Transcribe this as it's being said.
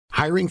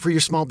Hiring for your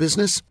small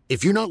business?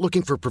 If you're not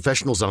looking for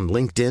professionals on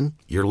LinkedIn,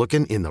 you're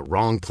looking in the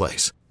wrong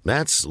place.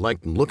 That's like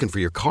looking for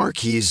your car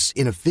keys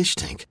in a fish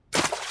tank.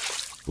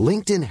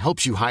 LinkedIn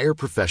helps you hire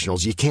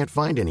professionals you can't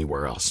find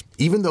anywhere else,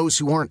 even those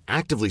who aren't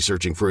actively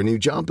searching for a new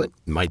job but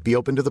might be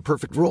open to the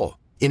perfect role.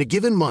 In a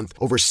given month,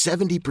 over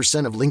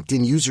 70% of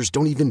LinkedIn users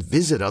don't even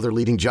visit other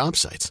leading job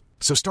sites.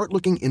 So start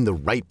looking in the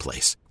right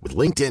place. With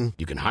LinkedIn,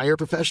 you can hire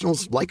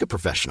professionals like a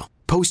professional.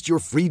 Post your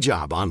free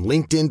job on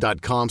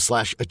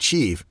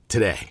linkedin.com/achieve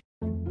today.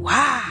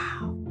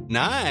 Wow.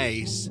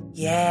 Nice.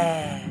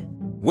 Yeah.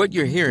 What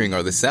you're hearing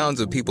are the sounds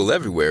of people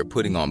everywhere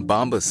putting on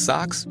Bombas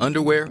socks,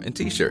 underwear, and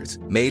T-shirts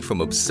made from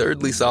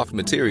absurdly soft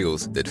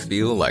materials that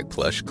feel like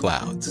plush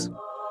clouds.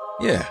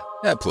 Yeah,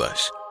 that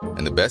plush.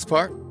 And the best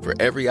part? For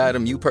every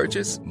item you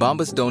purchase,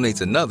 Bombas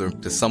donates another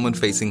to someone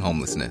facing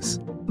homelessness.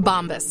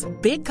 Bombas.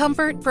 Big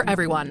comfort for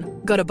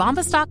everyone. Go to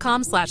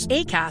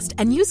bombas.com/ACAST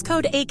and use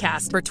code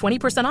ACAST for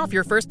 20% off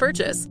your first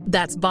purchase.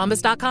 That's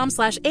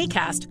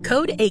bombas.com/ACAST.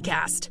 Code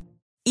ACAST.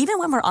 Even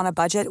when we're on a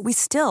budget, we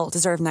still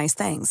deserve nice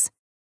things.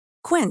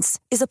 Quince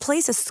is a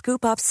place to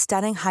scoop up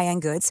stunning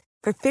high-end goods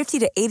for 50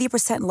 to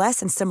 80%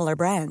 less than similar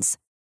brands.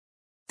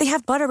 They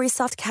have buttery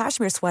soft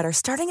cashmere sweaters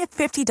starting at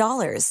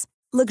 $50,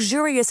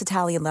 luxurious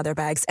Italian leather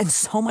bags, and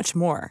so much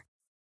more.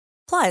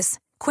 Plus,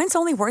 Quince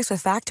only works with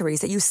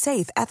factories that use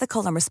safe,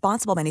 ethical, and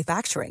responsible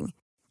manufacturing.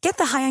 Get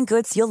the high-end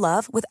goods you'll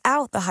love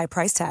without the high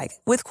price tag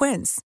with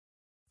Quince.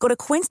 Go to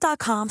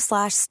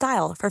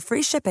quince.com/style for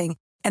free shipping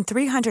and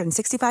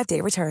 365-day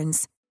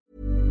returns.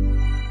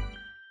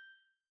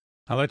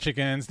 Hello,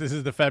 chickens. This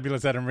is the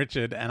fabulous Adam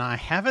Richard, and I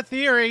have a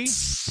theory.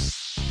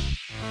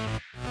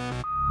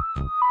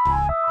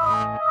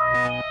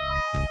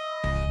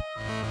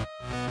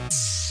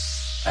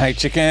 Hey,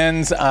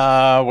 chickens.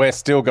 We're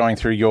still going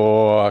through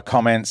your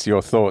comments,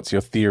 your thoughts, your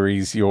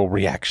theories, your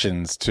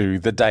reactions to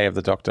The Day of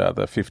the Doctor,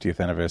 the 50th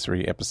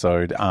anniversary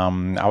episode.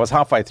 I was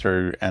halfway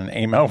through an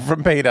email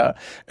from Peter,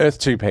 Earth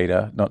 2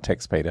 Peter, not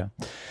Text Peter.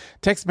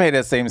 Text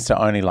Peter seems to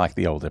only like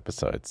the old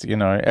episodes. You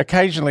know,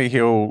 occasionally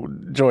he'll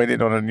join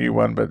in on a new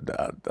one, but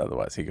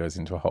otherwise he goes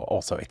into a whole...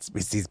 Also, it's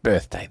his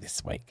birthday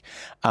this week.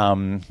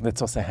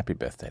 Let's also happy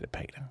birthday to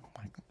Peter.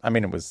 I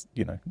mean, it was,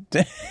 2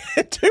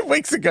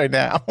 weeks ago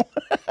now.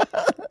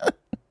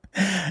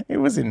 It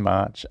was in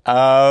March.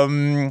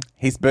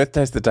 His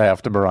birthday's the day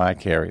after Mariah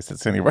Carey's.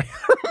 That's the only way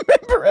I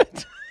remember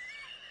it.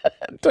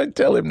 Don't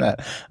tell him that.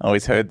 Oh,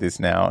 he's heard this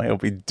now. He'll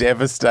be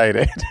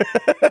devastated.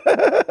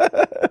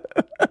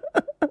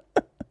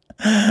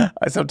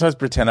 I sometimes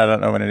pretend I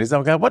don't know when it is.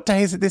 I'll go, what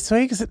day is it this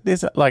week? Is it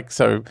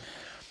so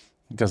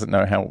he doesn't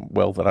know how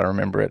well that I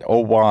remember it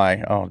or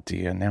why. Oh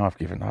dear, now I've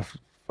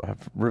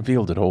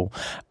revealed it all.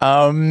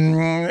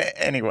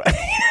 Anyway.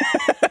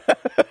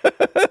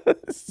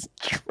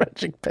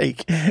 Tragic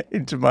peek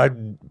into my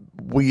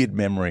weird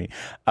memory.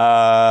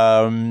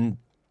 But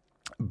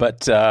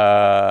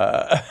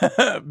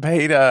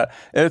Peter,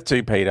 Earth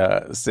 2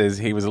 Peter, says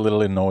he was a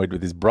little annoyed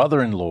with his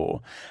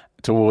brother-in-law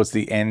towards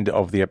the end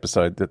of the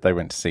episode that they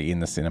went to see in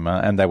the cinema,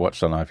 and they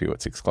watched on iView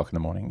at 6 o'clock in the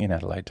morning in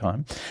Adelaide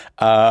time,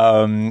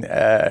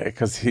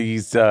 because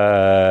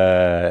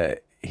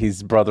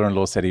his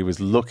brother-in-law said he was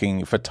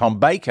looking for Tom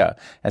Baker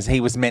as he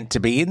was meant to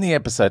be in the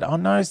episode. Oh,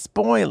 no,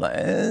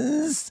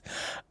 spoilers.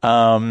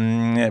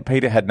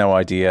 Peter had no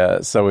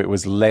idea, so it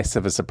was less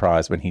of a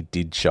surprise when he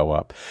did show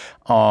up.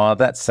 Oh,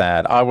 that's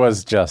sad. I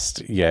was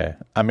just,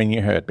 I mean,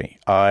 you heard me.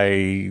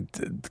 I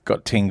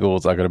got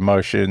tingles. I got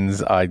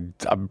emotions. I'm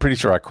pretty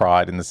sure I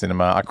cried in the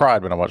cinema. I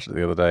cried when I watched it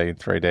the other day in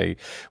 3D,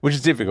 which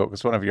is difficult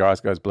because one of your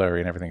eyes goes blurry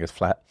and everything goes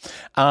flat.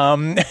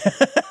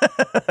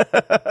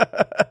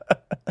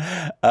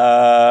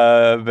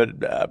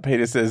 But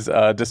Peter says,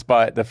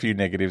 despite the few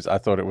negatives, I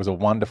thought it was a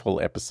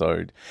wonderful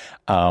episode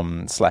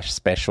 /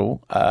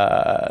 special.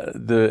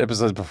 The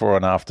episodes before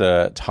and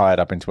after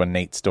tied up into a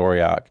neat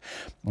story arc.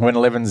 When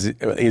 11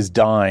 is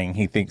dying,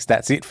 he thinks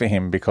that's it for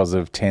him because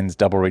of 10's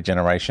double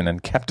regeneration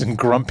and Captain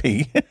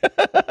Grumpy.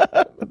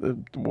 The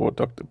War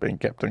Doctor being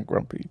Captain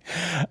Grumpy.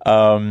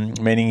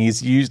 Meaning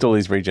he's used all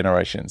his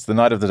regenerations. The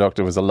Night of the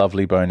Doctor was a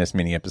lovely bonus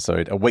mini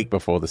episode a week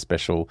before the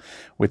special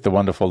with the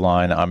wonderful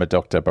line, I'm a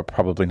doctor, but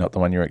probably not the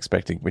one you're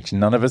expecting, which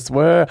none of us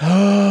were.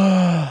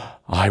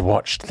 I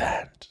watched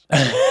that.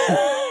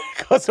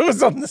 Because it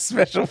was on the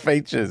special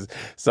features.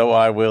 So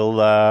I will,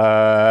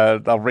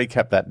 I'll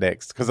recap that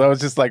next. Because I was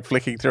just like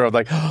flicking through. I'm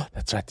like, oh,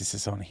 that's right, this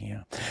is on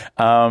here.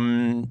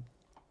 But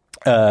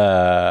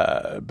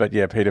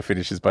yeah, Peter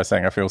finishes by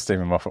saying, I feel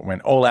Stephen Moffat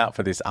went all out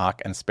for this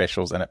arc and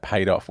specials and it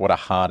paid off. What a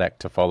hard act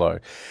to follow.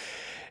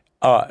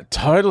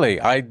 Totally.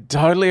 I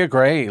totally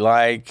agree.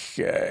 Like,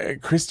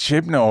 Chris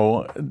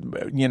Chibnall,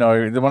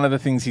 one of the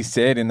things he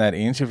said in that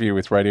interview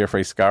with Radio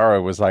Free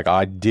Skaro was like,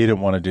 I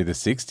didn't want to do the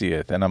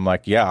 60th. And I'm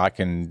like, yeah, I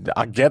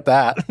get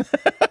that.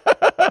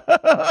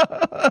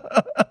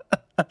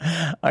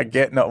 I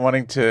get not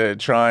wanting to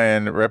try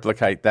and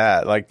replicate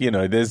that. Like,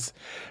 there's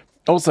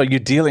also, you're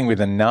dealing with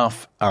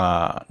enough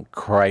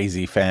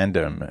crazy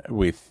fandom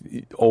with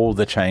all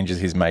the changes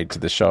he's made to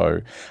the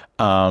show,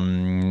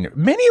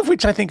 many of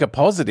which I think are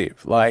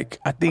positive. Like,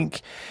 I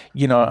think,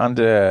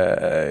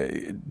 under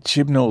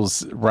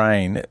Chibnall's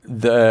reign,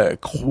 the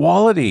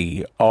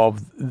quality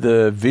of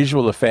the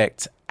visual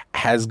effects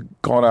has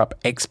gone up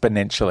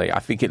exponentially. I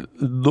think it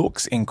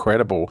looks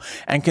incredible.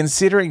 And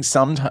considering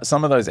some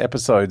of those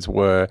episodes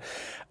were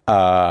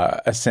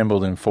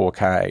assembled in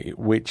 4K,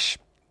 which,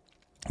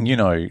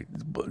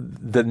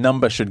 the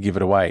number should give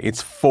it away.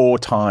 It's 4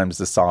 times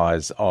the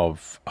size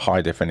of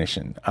high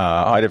definition.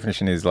 High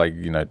definition is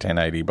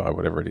 1080 by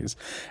whatever it is.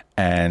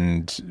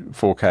 And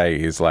 4K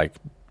is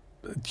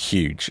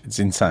huge. It's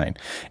insane.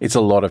 It's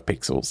a lot of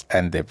pixels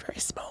and they're very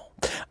small.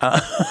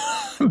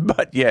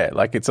 But yeah,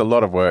 it's a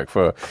lot of work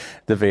for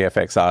the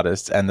VFX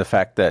artists, and the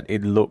fact that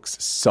it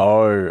looks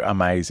so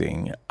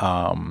amazing,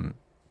 and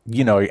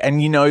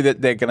that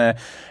they're going to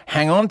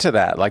hang on to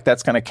that.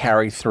 That's going to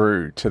carry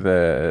through to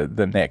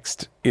the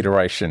next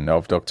iteration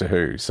of Doctor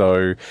Who.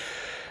 So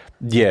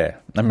yeah,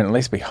 at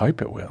least we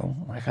hope it will.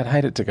 I'd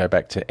hate it to go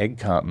back to egg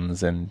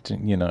cartons and,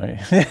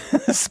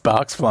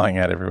 sparks flying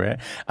out everywhere.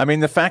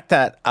 The fact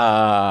that,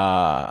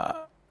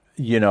 I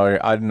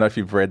don't know if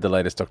you've read the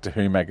latest Doctor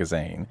Who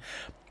magazine,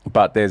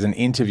 but there's an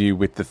interview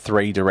with the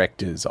 3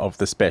 directors of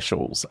the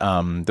specials.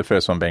 The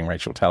first one being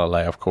Rachel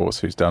Talalay, of course,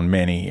 who's done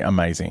many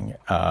amazing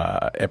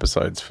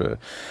episodes for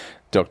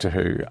Doctor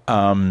Who.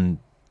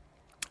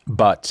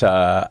 But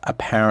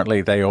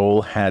apparently they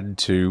all had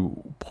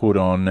to put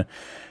on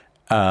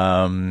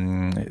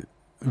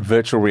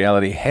virtual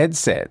reality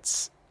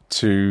headsets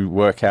to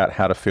work out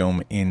how to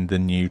film in the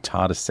new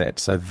TARDIS set.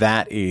 So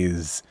that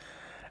is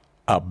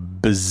a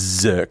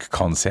berserk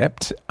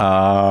concept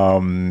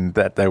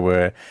that they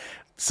were.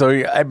 So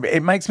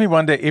it makes me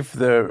wonder if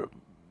there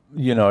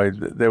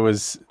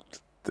was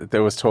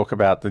talk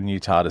about the new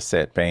TARDIS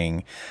set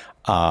being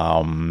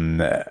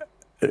kind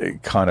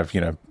of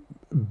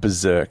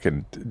berserk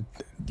and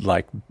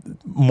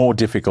more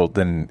difficult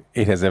than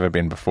it has ever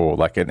been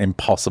before, an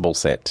impossible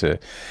set to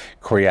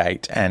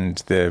create.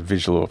 And the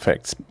visual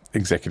effects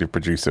executive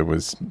producer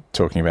was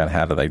talking about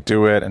how do they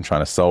do it and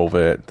trying to solve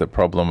it, the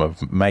problem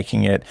of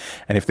making it.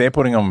 And if they're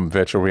putting on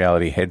virtual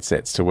reality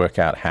headsets to work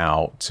out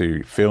how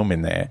to film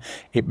in there,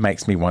 it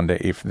makes me wonder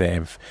if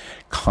they've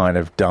kind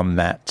of done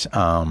that,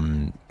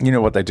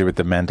 what they do with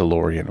The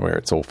Mandalorian, where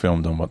it's all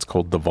filmed on what's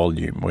called the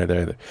volume, where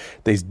there are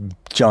these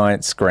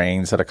giant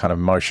screens that are kind of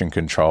motion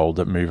controlled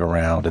that move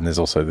around, and there's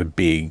also the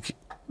big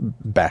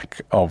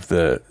back of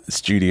the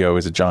studio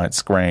is a giant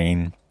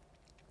screen,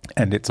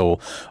 and it's all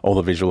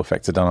the visual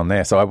effects are done on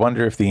there. So I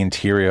wonder if the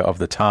interior of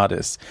the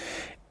TARDIS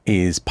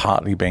is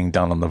partly being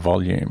done on the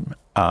volume,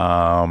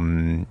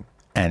 and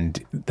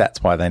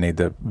that's why they need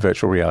the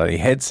virtual reality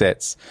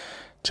headsets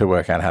to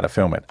work out how to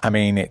film it.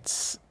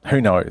 It's,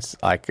 who knows?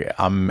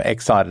 I'm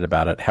excited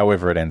about it,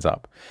 however it ends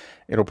up.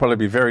 It'll probably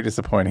be very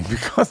disappointing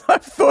because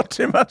I've thought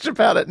too much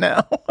about it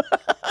now.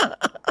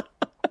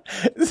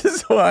 This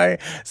is why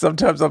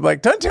sometimes I'm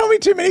like, don't tell me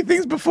too many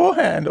things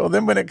beforehand. Or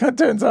then when it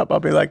turns up,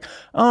 I'll be like,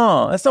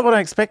 oh, that's not what I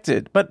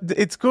expected. But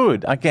it's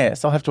good, I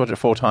guess. I'll have to watch it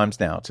 4 times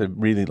now to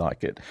really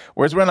like it.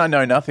 Whereas when I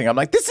know nothing, I'm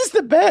like, this is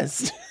the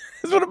best.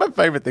 It's one of my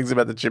favourite things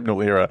about the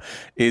Chibnall era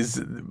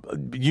is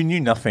you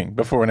knew nothing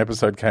before an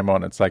episode came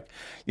on. It's like,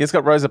 yeah, it's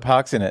got Rosa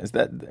Parks in it. Is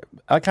that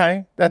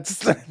okay?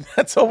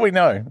 That's all we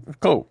know.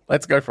 Cool.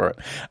 Let's go for it.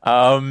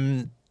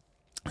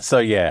 So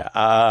yeah,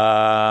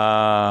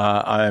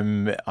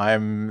 I'm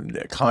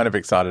kind of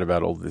excited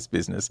about all this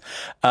business,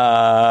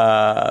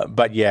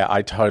 but yeah,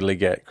 I totally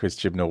get Chris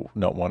Chibnall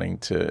not wanting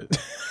to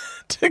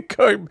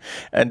go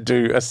and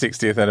do a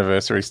 60th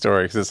anniversary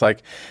story, because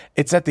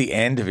it's at the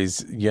end of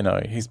his,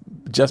 he's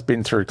just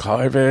been through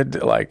COVID.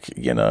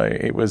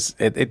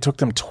 It took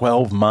them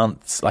 12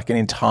 months, an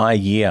entire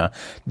year,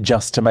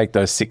 just to make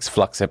those 6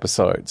 Flux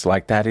episodes.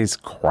 That is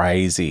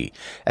crazy.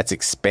 That's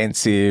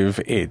expensive.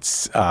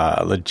 It's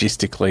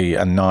logistically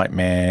a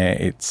nightmare.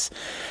 It's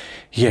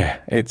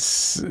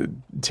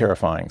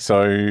terrifying.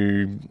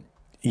 So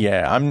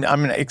yeah,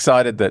 I'm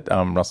excited that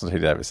Russell T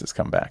Davies has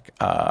come back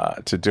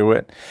to do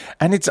it,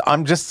 and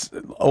I'm just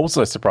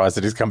also surprised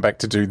that he's come back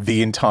to do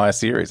the entire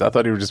series. I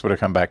thought he just would have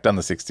come back, done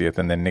the 60th,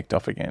 and then nicked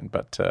off again.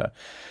 But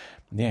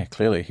yeah,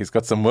 clearly he's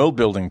got some world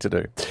building to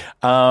do.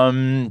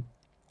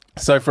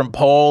 So from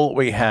Paul,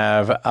 we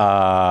have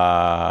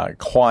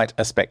quite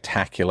a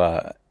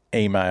spectacular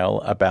email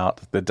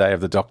about the Day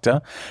of the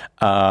Doctor.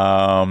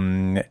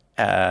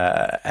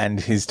 And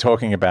he's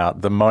talking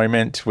about the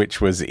moment,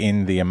 which was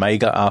in the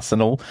Omega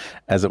Arsenal,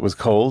 as it was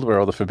called, where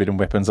all the forbidden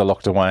weapons are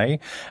locked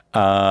away.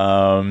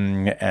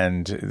 And,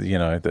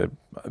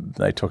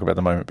 they talk about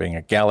the moment being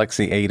a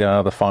Galaxy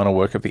Eater, the final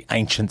work of the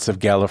Ancients of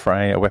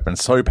Gallifrey, a weapon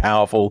so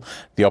powerful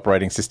the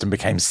operating system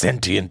became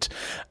sentient.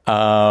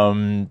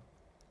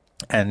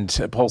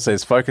 And Paul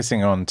says,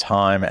 focusing on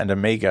time and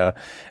Omega,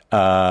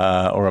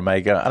 or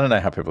Omega, I don't know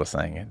how people are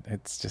saying it.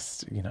 It's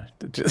just,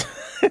 just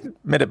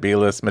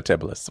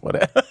Metabolus,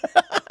 whatever.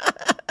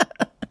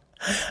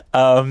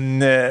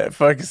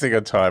 Focusing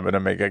on time, and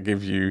Omega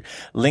give you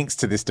links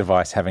to this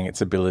device having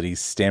its abilities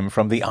stem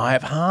from the Eye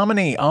of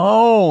Harmony.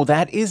 Oh,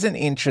 that is an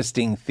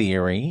interesting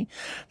theory.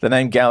 The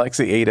name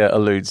Galaxy Eater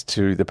alludes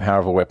to the power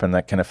of a weapon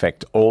that can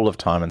affect all of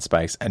time and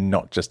space and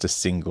not just a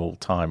single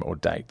time or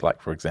date.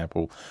 Like, for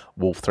example,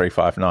 Wolf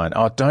 359.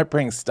 Oh, don't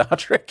bring Star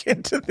Trek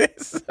into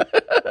this.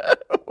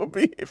 We'll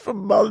be here for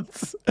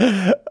months.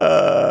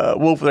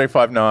 Wolf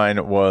 359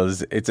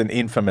 it's an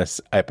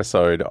infamous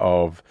episode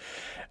of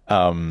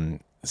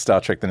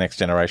Star Trek The Next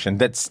Generation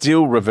that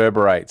still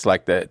reverberates,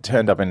 like that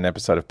turned up in an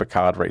episode of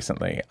Picard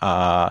recently.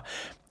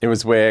 It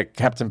was where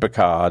Captain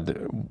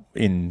Picard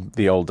in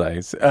the old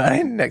days,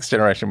 in Next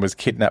Generation, was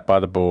kidnapped by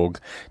the Borg,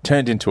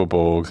 turned into a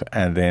Borg,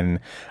 and then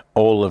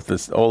all of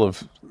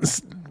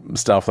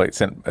Starfleet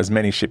sent as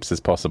many ships as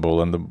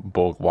possible, and the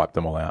Borg wiped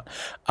them all out.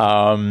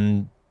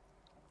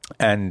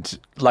 And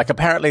like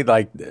apparently,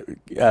 like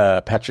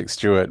Patrick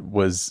Stewart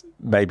was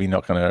maybe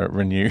not going to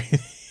renew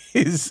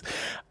his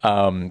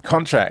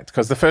contract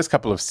because the first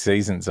couple of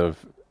seasons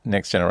of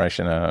Next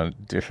Generation are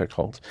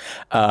difficult.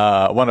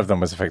 One of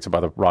them was affected by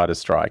the writer's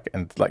strike,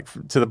 and like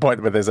to the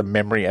point where there's a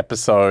memory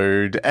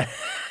episode,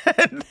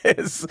 and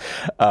there's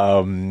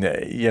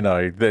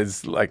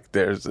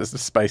there's a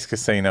space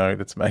casino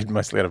that's made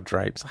mostly out of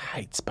drapes. I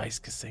hate space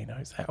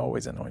casinos; they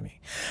always annoy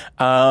me.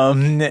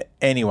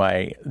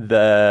 Anyway,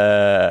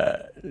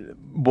 the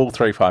Wolf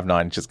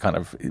 359 just kind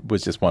of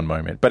was just one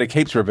moment, but it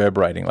keeps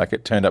reverberating. Like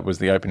it turned up was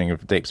the opening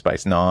of Deep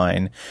Space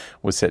Nine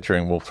was set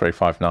during Wolf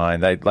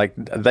 359.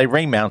 They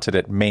remounted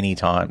it many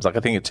times. Like I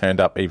think it turned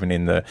up even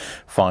in the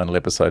final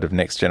episode of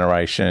Next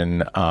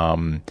Generation.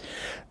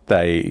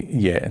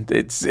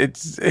 It's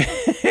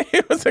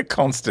it was a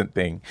constant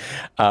thing.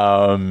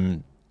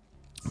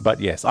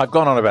 But yes, I've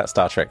gone on about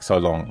Star Trek so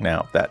long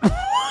now that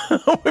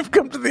we've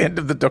come to the end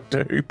of the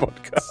Doctor Who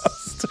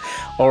podcast.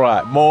 All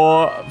right,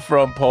 more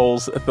from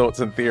Paul's thoughts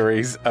and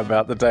theories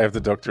about the Day of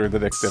the Doctor in the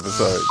next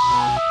episode.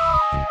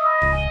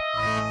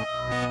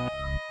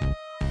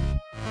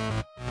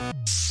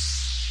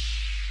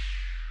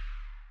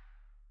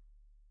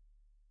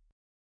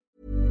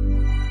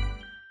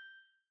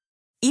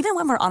 Even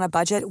when we're on a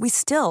budget, we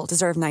still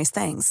deserve nice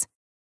things.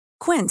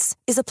 Quince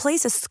is a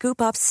place to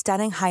scoop up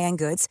stunning high-end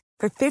goods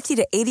for 50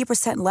 to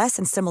 80% less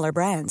than similar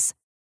brands.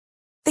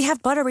 They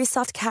have buttery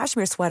soft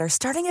cashmere sweaters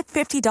starting at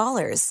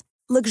 $50,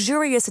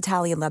 luxurious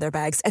Italian leather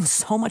bags, and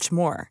so much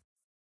more.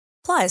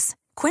 Plus,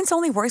 Quince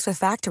only works with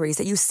factories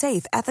that use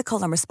safe,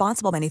 ethical, and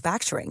responsible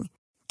manufacturing.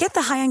 Get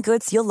the high-end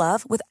goods you'll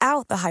love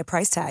without the high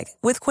price tag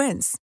with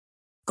Quince.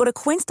 Go to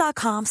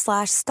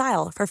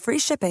quince.com/style for free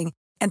shipping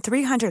and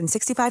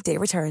 365-day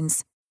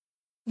returns.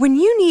 When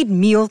you need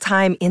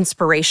mealtime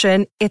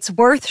inspiration, it's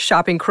worth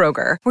shopping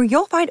Kroger, where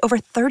you'll find over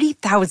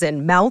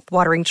 30,000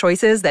 mouth-watering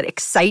choices that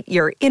excite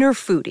your inner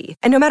foodie.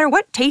 And no matter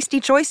what tasty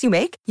choice you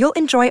make, you'll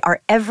enjoy our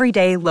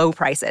everyday low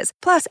prices,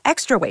 plus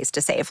extra ways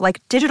to save,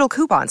 like digital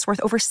coupons worth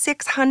over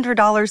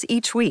 $600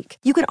 each week.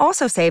 You can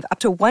also save up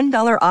to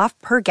 $1 off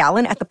per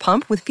gallon at the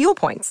pump with fuel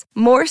points.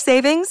 More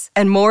savings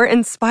and more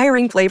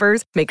inspiring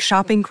flavors make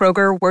shopping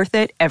Kroger worth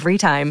it every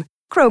time.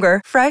 Kroger,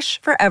 fresh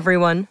for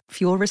everyone.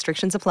 Fuel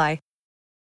restrictions apply.